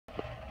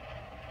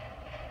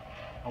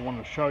I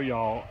want to show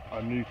y'all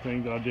a new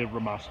thing that I did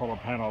with my solar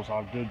panels.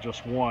 I did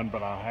just one,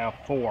 but I have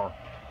four.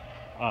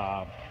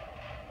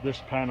 This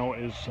panel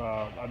is,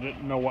 I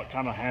didn't know what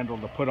kind of handle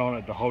to put on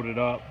it to hold it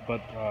up, but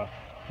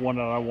one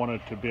that I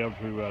wanted to be able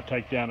to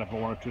take down if I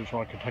wanted to,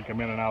 so I could take them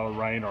in and out of the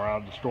rain or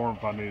out of the storm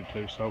if I needed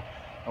to. So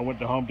I went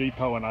to Home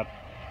Depot and I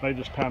made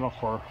this panel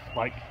for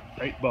like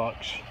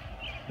 $8.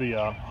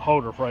 The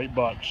holder for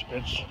 $8.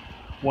 It's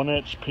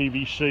 1-inch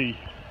PVC.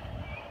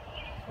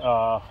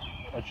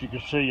 As you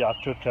can see, I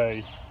took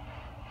a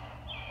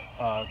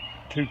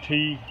two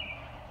T's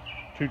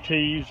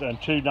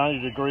and two 90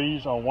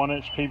 degrees on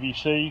 1-inch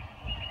PVC.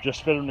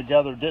 Just fit them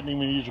together. Didn't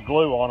even use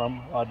glue on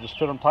them. I just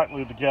fit them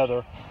tightly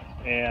together.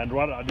 And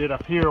what I did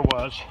up here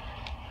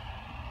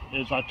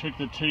is I took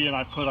the T and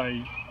I put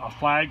a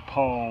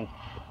flagpole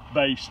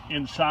base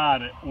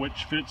inside it,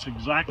 which fits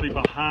exactly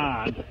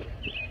behind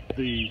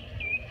the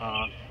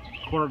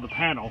corner of the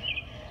panel,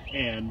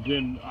 and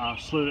then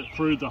slid it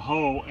through the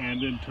hole,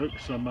 and then took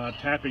some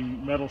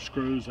tapping metal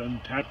screws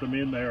and tapped them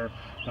in there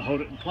to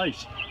hold it in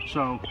place.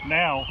 So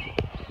now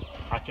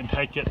I can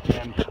take it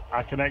and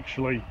I can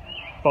actually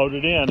fold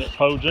it in. It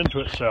folds into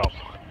itself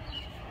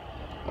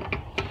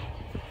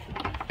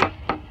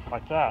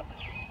like that,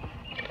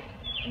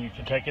 and you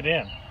can take it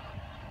in.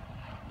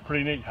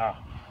 Pretty neat, huh?